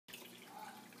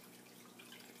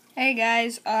Hey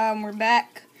guys, we're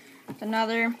back with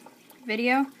another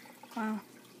video. Wow.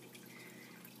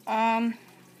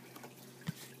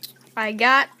 I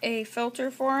got a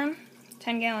filter for him,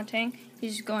 10-gallon tank.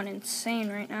 He's going insane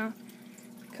right now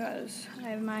because I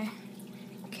have my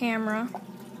camera.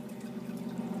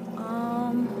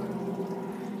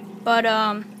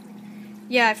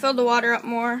 Yeah, I filled the water up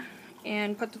more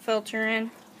and put the filter in.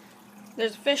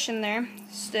 There's a fish in there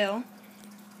still.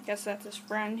 I guess that's his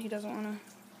friend. He doesn't want to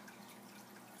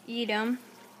eat him.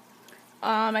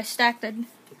 I stacked the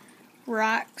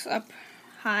rocks up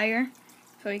higher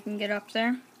so he can get up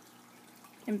there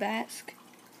and bask.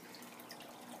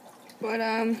 But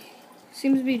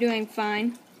seems to be doing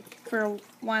fine for a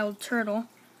wild turtle.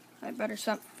 I better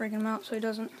stop freaking him out so he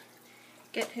doesn't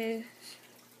get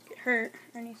hurt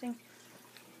or anything.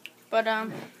 But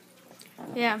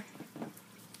yeah,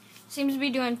 seems to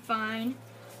be doing fine.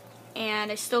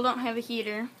 And I still don't have a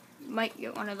heater. Might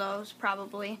get one of those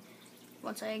probably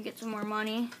once I get some more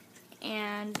money.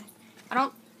 And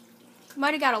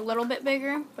might have got a little bit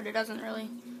bigger, but it doesn't really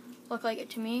look like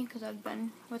it to me because I've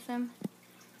been with him.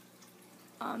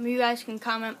 You guys can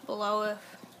comment below if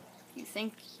you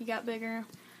think he got bigger.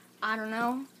 I don't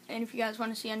know. And if you guys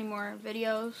want to see any more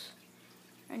videos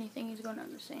or anything, he's going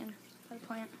under the sand by the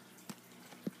plant.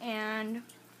 And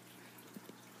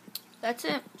that's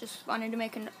it. Just wanted to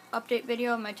make an update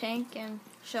video of my tank and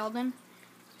Sheldon.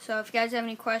 So if you guys have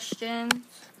any questions,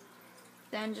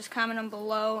 then just comment them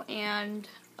below, and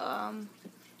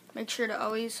make sure to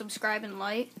always subscribe and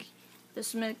like.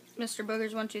 This is Mr.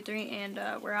 Boogers123, and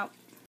we're out.